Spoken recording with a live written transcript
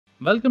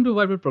Welcome to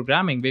Whiteboard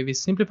Programming, where we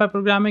simplify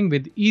programming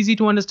with easy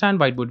to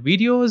understand whiteboard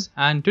videos.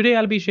 And today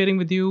I'll be sharing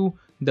with you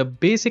the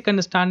basic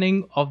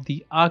understanding of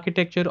the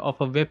architecture of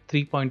a Web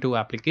 3.0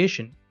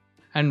 application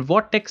and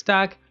what tech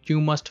stack you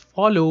must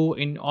follow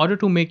in order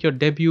to make your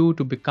debut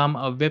to become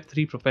a Web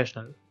 3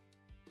 professional.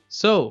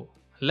 So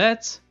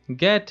let's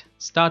get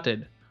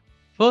started.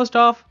 First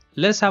off,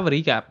 let's have a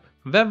recap.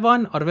 Web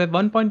 1 or Web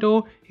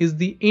 1.0 is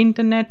the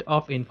Internet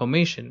of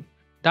Information.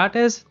 That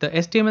is the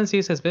HTML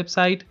CSS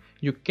website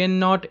you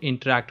cannot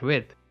interact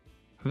with.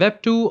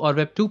 Web 2 or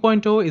Web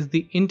 2.0 is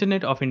the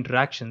Internet of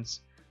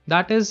Interactions.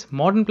 That is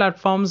modern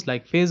platforms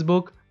like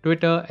Facebook,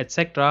 Twitter,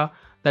 etc.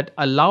 that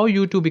allow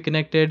you to be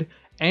connected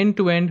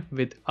end-to-end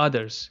with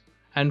others.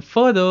 And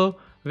further,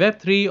 Web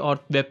 3 or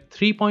Web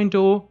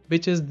 3.0,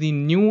 which is the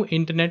new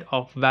Internet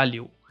of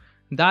Value.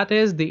 That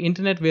is the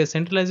internet where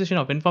centralization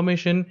of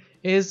information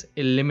is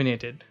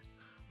eliminated.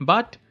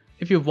 But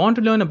if you want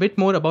to learn a bit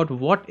more about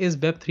what is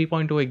Web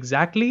 3.0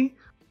 exactly,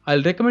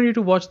 I'll recommend you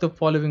to watch the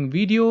following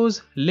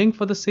videos. Link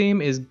for the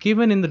same is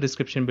given in the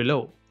description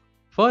below.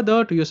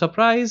 Further, to your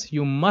surprise,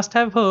 you must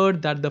have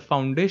heard that the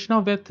foundation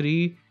of Web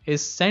 3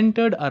 is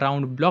centered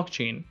around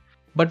blockchain.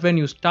 But when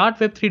you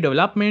start Web 3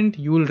 development,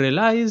 you will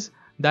realize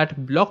that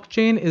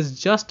blockchain is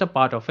just a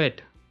part of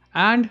it.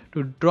 And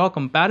to draw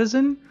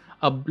comparison,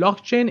 a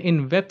blockchain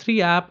in Web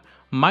 3 app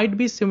might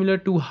be similar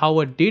to how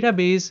a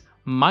database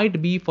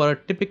might be for a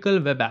typical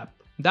web app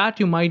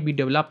that you might be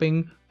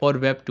developing for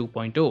Web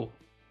 2.0.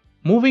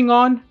 Moving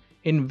on,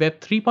 in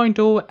Web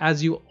 3.0,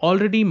 as you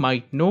already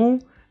might know,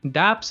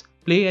 dApps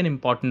play an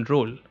important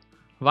role.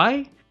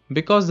 Why?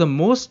 Because the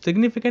most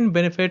significant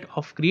benefit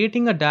of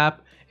creating a dApp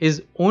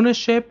is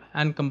ownership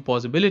and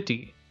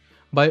composability.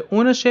 By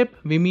ownership,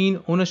 we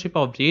mean ownership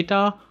of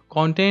data,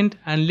 content,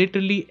 and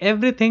literally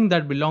everything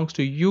that belongs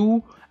to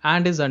you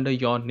and is under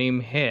your name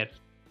here.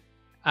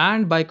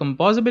 And by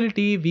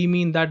composability, we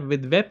mean that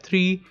with Web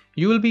 3,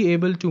 you will be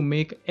able to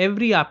make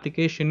every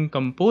application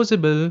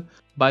composable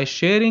by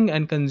sharing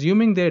and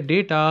consuming their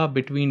data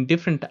between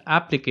different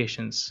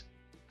applications.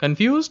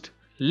 Confused?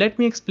 Let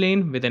me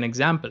explain with an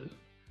example.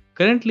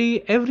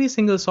 Currently, every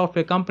single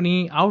software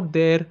company out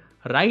there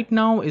right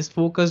now is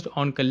focused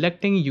on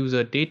collecting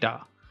user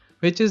data,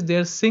 which is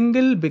their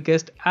single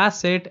biggest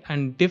asset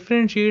and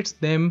differentiates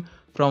them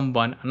from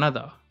one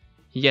another.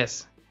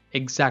 Yes,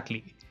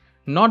 exactly.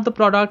 Not the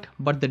product,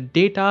 but the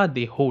data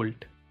they hold.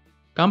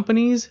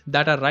 Companies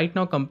that are right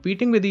now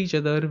competing with each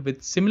other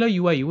with similar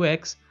UI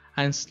UX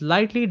and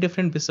slightly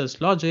different business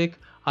logic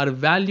are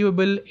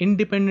valuable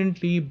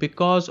independently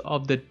because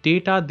of the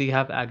data they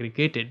have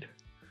aggregated.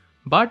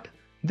 But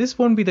this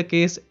won't be the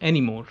case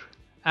anymore,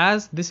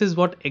 as this is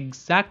what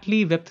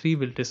exactly Web 3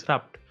 will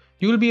disrupt.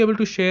 You will be able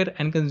to share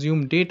and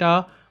consume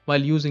data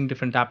while using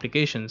different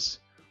applications.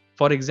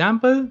 For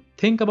example,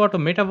 think about a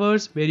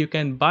metaverse where you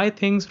can buy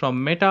things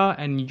from Meta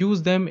and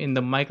use them in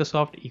the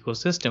Microsoft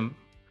ecosystem.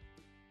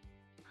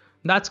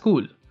 That's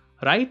cool,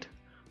 right?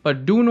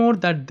 But do note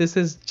that this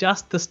is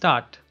just the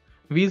start.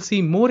 We'll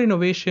see more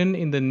innovation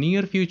in the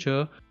near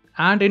future,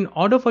 and in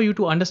order for you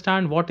to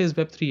understand what is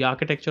Web 3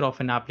 architecture of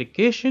an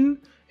application,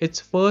 it's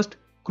first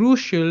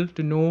crucial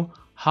to know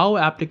how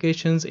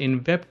applications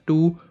in Web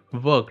 2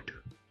 worked.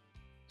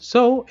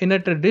 So, in a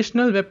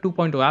traditional Web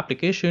 2.0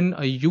 application,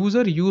 a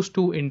user used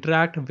to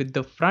interact with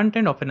the front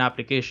end of an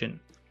application,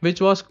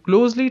 which was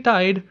closely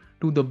tied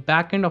to the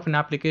back end of an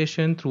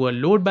application through a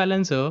load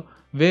balancer,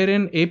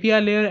 wherein API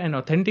layer and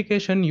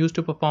authentication used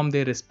to perform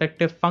their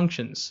respective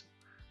functions.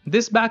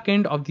 This back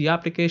end of the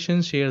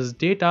application shares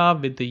data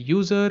with the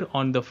user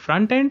on the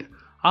front end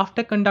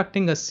after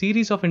conducting a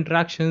series of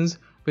interactions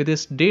with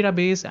its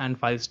database and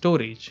file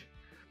storage.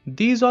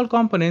 These all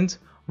components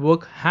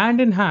work hand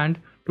in hand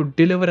to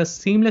deliver a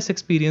seamless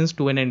experience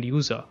to an end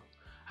user.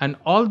 And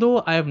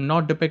although I have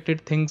not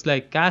depicted things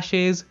like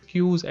caches,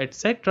 queues,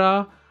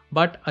 etc.,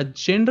 but a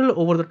general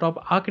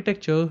over-the-top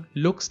architecture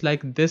looks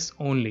like this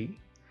only.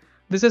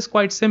 This is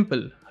quite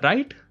simple,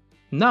 right?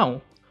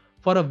 Now,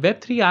 for a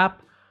Web 3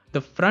 app,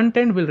 the front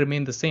end will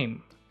remain the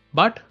same,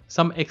 but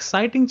some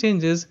exciting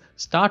changes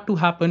start to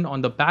happen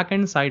on the back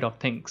end side of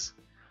things.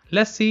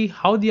 Let's see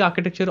how the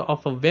architecture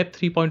of a Web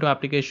 3.0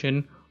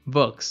 application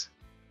works.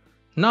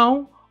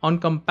 Now, on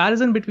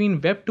comparison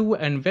between Web 2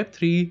 and Web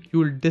 3, you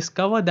will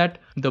discover that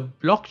the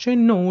blockchain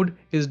node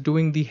is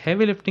doing the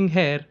heavy lifting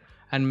here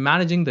and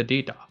managing the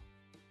data,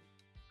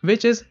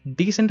 which is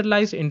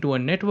decentralized into a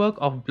network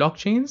of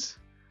blockchains.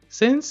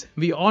 Since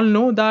we all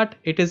know that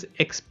it is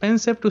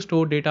expensive to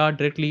store data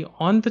directly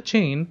on the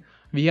chain,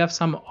 we have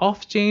some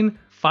off-chain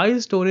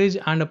file storage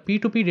and a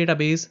P2P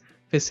database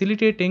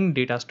facilitating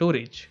data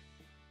storage.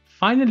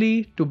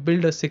 Finally, to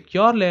build a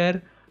secure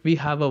layer, we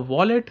have a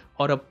wallet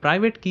or a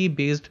private key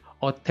based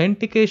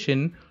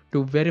authentication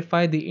to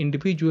verify the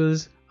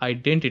individual's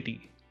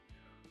identity.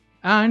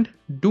 And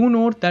do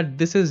note that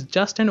this is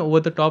just an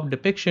over-the-top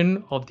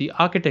depiction of the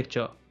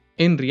architecture.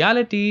 In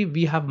reality,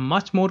 we have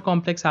much more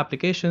complex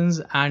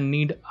applications and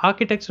need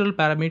architectural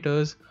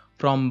parameters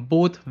from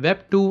both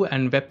Web 2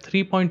 and Web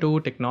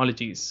 3.0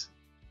 technologies.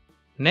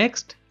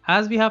 Next,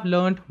 as we have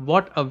learned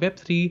what a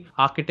Web3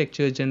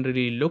 architecture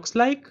generally looks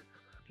like,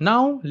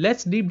 now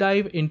let's deep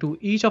dive into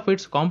each of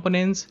its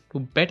components to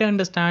better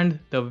understand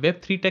the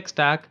Web3 tech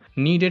stack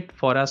needed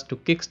for us to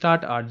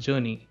kickstart our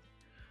journey.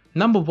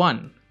 Number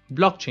 1.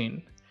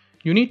 Blockchain.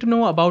 You need to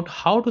know about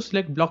how to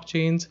select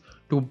blockchains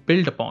to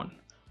build upon.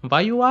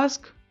 Why, you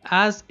ask?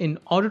 As in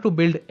order to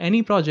build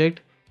any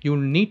project, you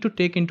need to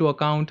take into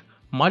account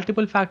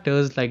multiple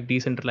factors like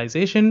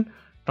decentralization,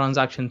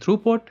 transaction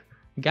throughput,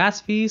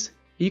 gas fees,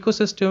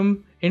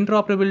 ecosystem,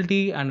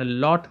 interoperability, and a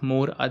lot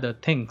more other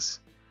things.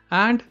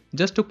 And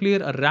just to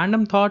clear a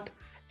random thought,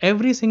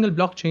 every single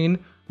blockchain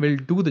will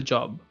do the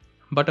job,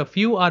 but a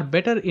few are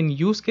better in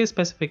use case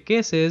specific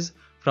cases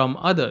from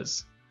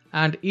others,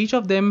 and each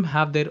of them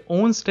have their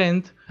own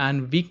strengths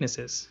and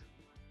weaknesses.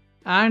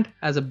 And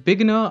as a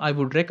beginner, I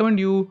would recommend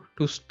you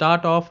to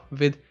start off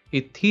with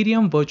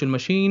Ethereum Virtual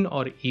Machine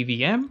or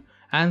EVM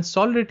and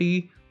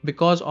Solidity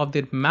because of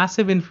their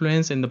massive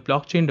influence in the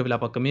blockchain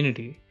developer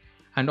community.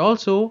 And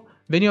also,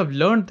 when you have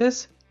learned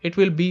this, it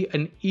will be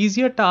an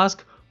easier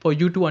task for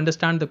you to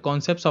understand the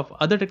concepts of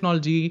other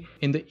technology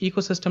in the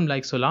ecosystem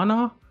like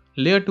Solana,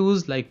 layer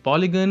 2s like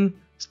Polygon,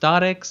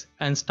 StarX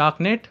and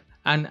Starknet,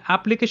 and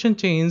application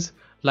chains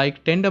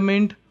like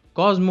Tendermint,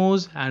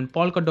 Cosmos and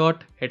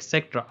Polkadot,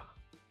 etc.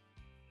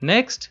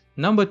 Next,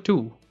 number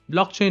 2,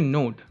 blockchain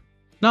node.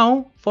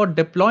 Now, for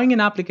deploying an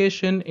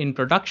application in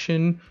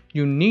production,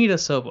 you need a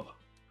server.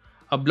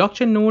 A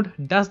blockchain node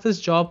does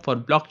this job for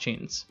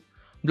blockchains.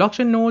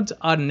 Blockchain nodes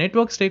are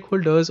network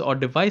stakeholders or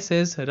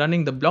devices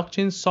running the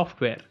blockchain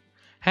software.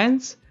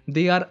 Hence,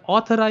 they are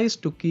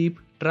authorized to keep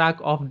track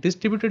of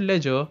distributed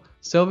ledger,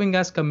 serving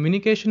as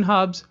communication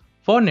hubs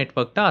for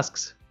network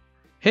tasks.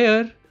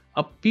 Here,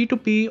 a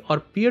P2P or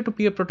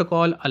peer-to-peer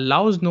protocol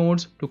allows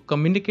nodes to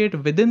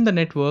communicate within the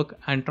network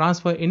and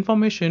transfer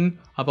information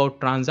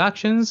about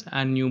transactions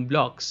and new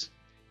blocks.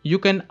 You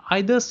can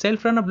either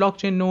self-run a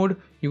blockchain node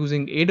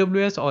using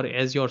AWS or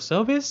Azure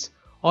service,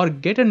 or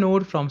get a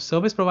node from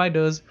service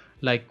providers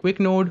like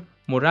QuickNode,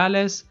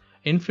 Morales,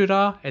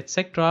 Infura,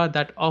 etc.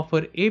 that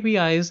offer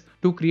APIs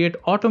to create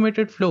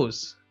automated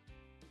flows.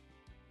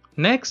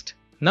 Next,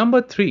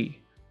 number 3,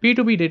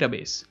 P2P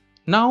Database.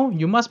 Now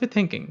you must be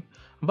thinking,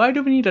 why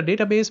do we need a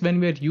database when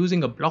we are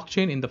using a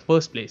blockchain in the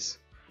first place?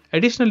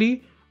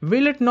 Additionally,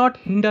 will it not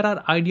hinder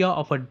our idea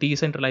of a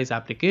decentralized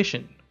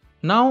application?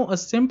 Now, a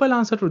simple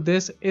answer to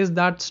this is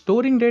that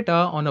storing data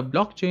on a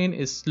blockchain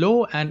is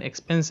slow and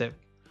expensive.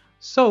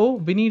 So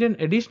we need an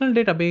additional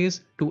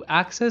database to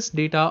access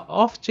data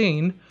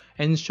off-chain,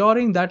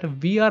 ensuring that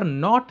we are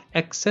not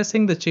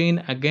accessing the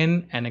chain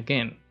again and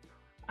again.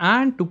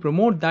 And to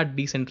promote that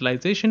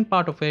decentralization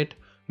part of it,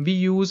 we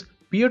use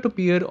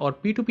peer-to-peer or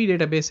P2P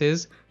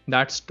databases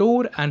that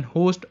store and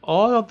host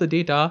all of the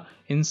data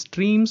in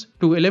streams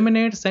to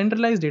eliminate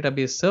centralized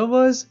database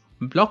servers,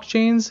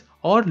 blockchains,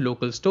 or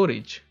local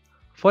storage.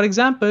 For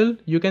example,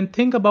 you can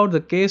think about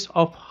the case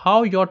of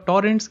how your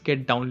torrents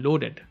get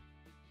downloaded.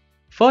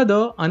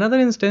 Further, another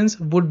instance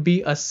would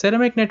be a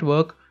Ceramic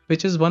network,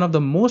 which is one of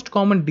the most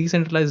common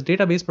decentralized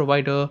database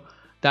provider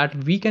that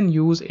we can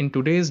use in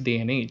today's day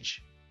and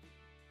age.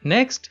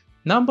 Next,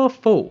 number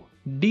 4,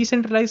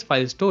 decentralized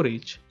file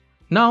storage.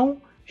 Now,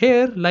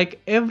 here,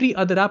 like every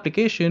other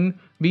application,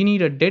 we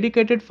need a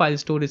dedicated file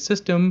storage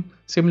system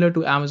similar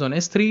to Amazon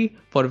S3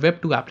 for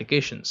Web2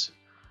 applications.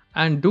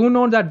 And do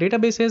note that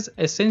databases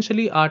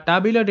essentially are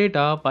tabular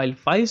data, while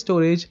file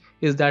storage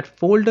is that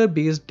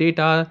folder-based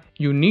data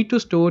you need to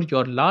store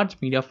your large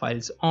media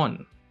files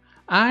on.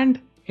 And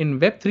in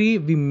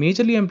Web3, we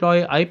majorly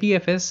employ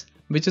IPFS,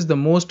 which is the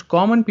most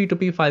common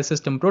P2P file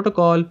system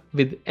protocol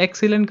with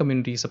excellent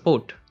community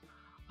support.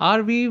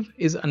 Arweave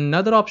is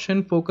another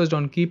option focused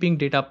on keeping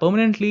data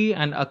permanently,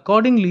 and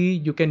accordingly,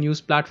 you can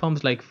use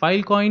platforms like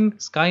Filecoin,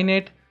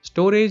 Skynet,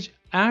 Storage,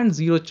 and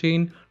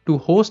ZeroChain to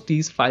host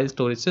these file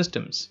storage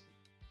systems.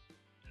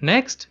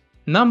 Next,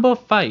 number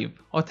 5,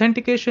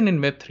 authentication in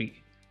Web3.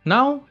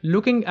 Now,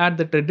 looking at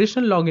the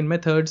traditional login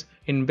methods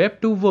in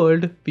Web2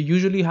 world, we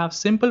usually have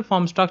simple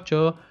form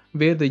structure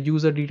where the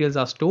user details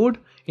are stored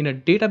in a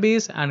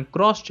database and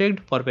cross-checked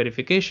for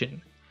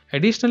verification.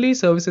 Additionally,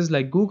 services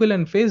like Google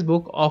and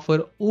Facebook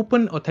offer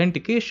open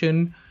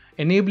authentication,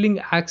 enabling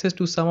access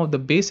to some of the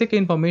basic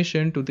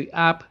information to the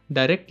app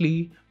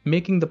directly,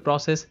 making the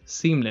process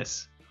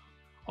seamless.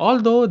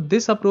 Although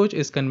this approach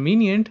is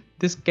convenient,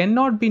 this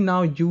cannot be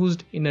now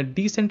used in a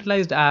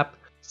decentralized app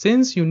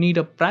since you need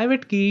a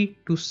private key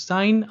to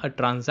sign a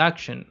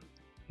transaction.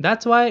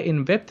 That's why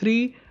in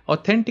Web3,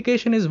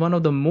 authentication is one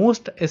of the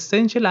most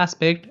essential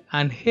aspects,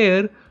 and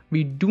here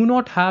we do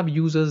not have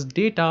users'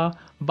 data,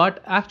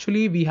 but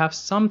actually we have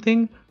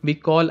something we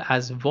call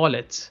as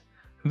wallets,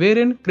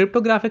 wherein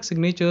cryptographic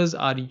signatures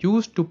are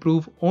used to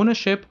prove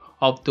ownership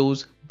of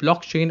those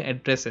blockchain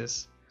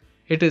addresses.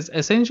 It is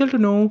essential to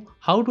know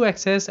how to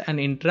access and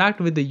interact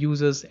with the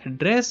user's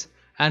address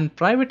and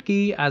private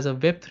key as a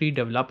Web3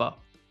 developer.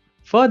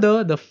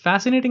 Further, the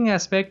fascinating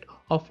aspect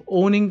of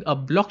owning a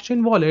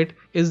blockchain wallet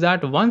is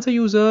that once a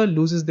user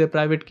loses their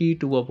private key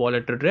to a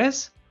wallet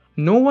address,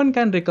 no one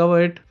can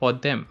recover it for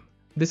them.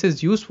 This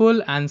is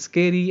useful and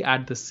scary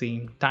at the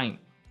same time.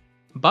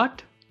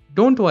 But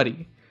don't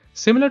worry,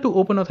 similar to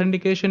Open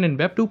Authentication in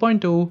Web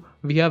 2.0,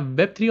 we have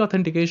Web3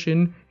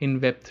 authentication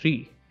in Web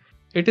 3.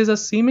 It is a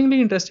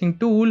seemingly interesting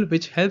tool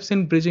which helps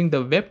in bridging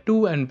the Web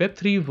 2 and Web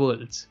 3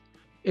 worlds.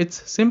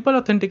 Its simple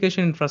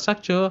authentication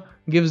infrastructure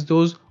gives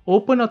those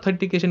open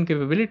authentication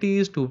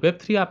capabilities to Web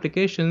 3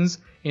 applications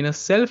in a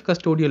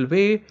self-custodial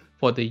way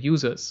for the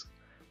users.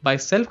 By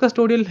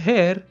self-custodial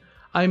here,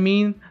 I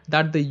mean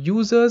that the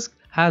users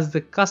has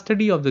the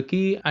custody of the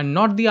key and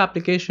not the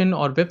application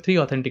or Web3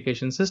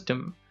 authentication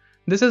system.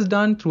 This is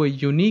done through a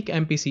unique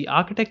MPC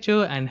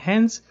architecture, and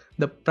hence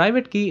the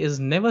private key is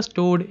never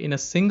stored in a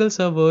single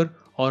server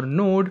or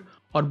node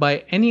or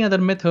by any other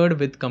method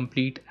with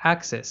complete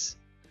access.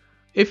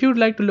 If you'd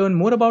like to learn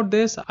more about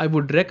this, I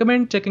would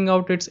recommend checking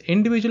out its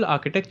individual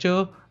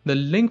architecture. The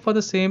link for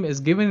the same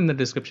is given in the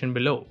description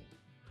below.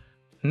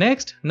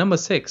 Next, number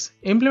 6,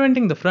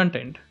 implementing the front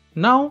end.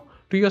 Now,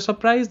 to your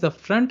surprise, the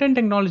front-end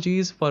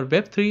technologies for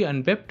Web3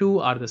 and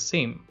Web2 are the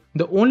same.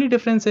 The only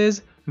difference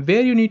is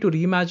where you need to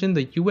reimagine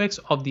the UX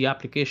of the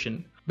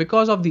application.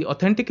 Because of the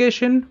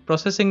authentication,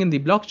 processing in the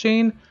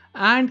blockchain,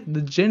 and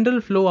the general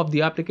flow of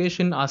the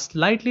application are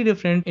slightly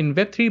different in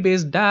Web3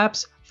 based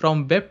dApps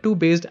from Web2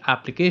 based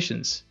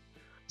applications.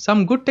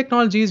 Some good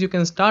technologies you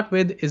can start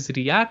with is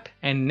React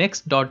and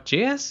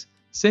Next.js,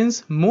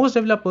 since most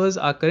developers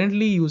are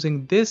currently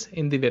using this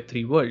in the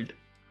Web3 world.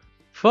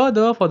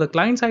 Further, for the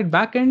client-side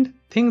backend,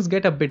 things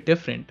get a bit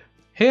different.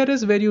 Here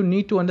is where you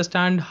need to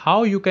understand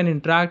how you can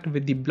interact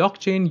with the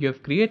blockchain you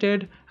have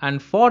created,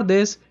 and for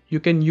this, you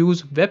can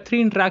use Web3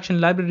 interaction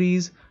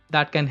libraries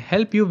that can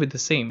help you with the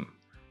same.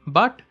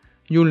 But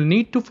you'll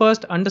need to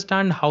first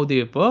understand how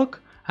they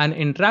work and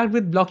interact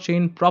with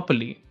blockchain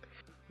properly.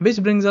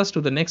 Which brings us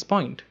to the next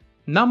point.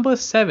 Number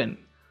 7.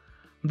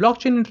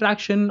 Blockchain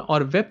interaction or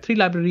Web3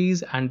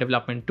 libraries and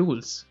development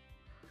tools.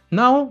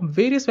 Now,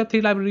 various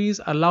Web3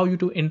 libraries allow you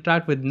to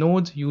interact with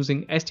nodes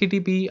using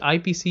HTTP,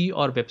 IPC,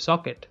 or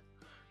WebSocket.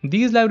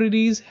 These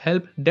libraries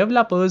help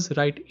developers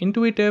write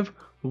intuitive,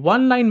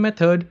 one-line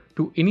method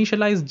to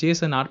initialize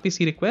JSON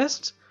RPC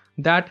requests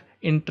that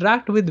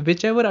interact with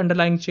whichever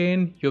underlying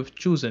chain you've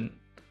chosen.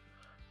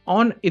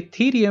 On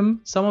Ethereum,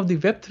 some of the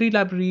Web3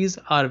 libraries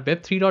are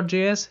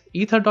Web3.js,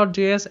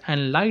 Ether.js,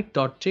 and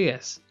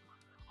Light.js.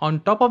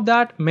 On top of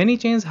that, many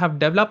chains have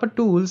developer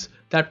tools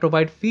that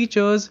provide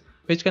features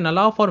which can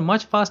allow for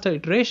much faster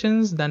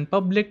iterations than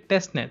public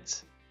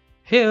testnets.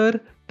 Here,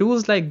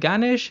 tools like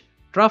Ganesh,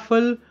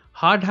 Truffle,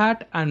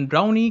 Hardhat, and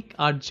Brownie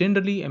are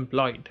generally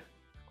employed.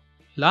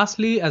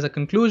 Lastly, as a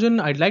conclusion,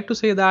 I'd like to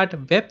say that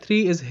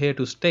Web3 is here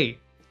to stay.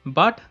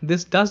 But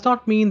this does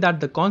not mean that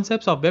the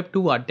concepts of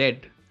Web2 are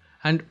dead.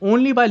 And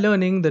only by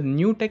learning the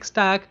new tech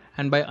stack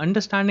and by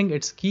understanding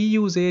its key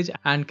usage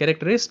and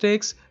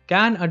characteristics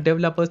can a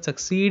developer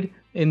succeed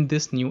in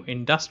this new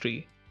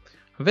industry.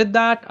 With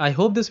that, I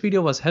hope this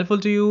video was helpful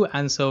to you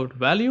and served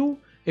value.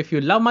 If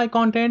you love my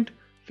content,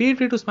 feel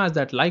free to smash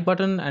that like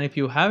button, and if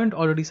you haven't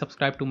already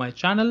subscribed to my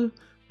channel,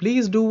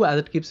 please do, as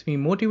it keeps me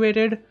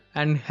motivated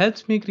and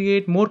helps me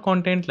create more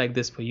content like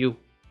this for you.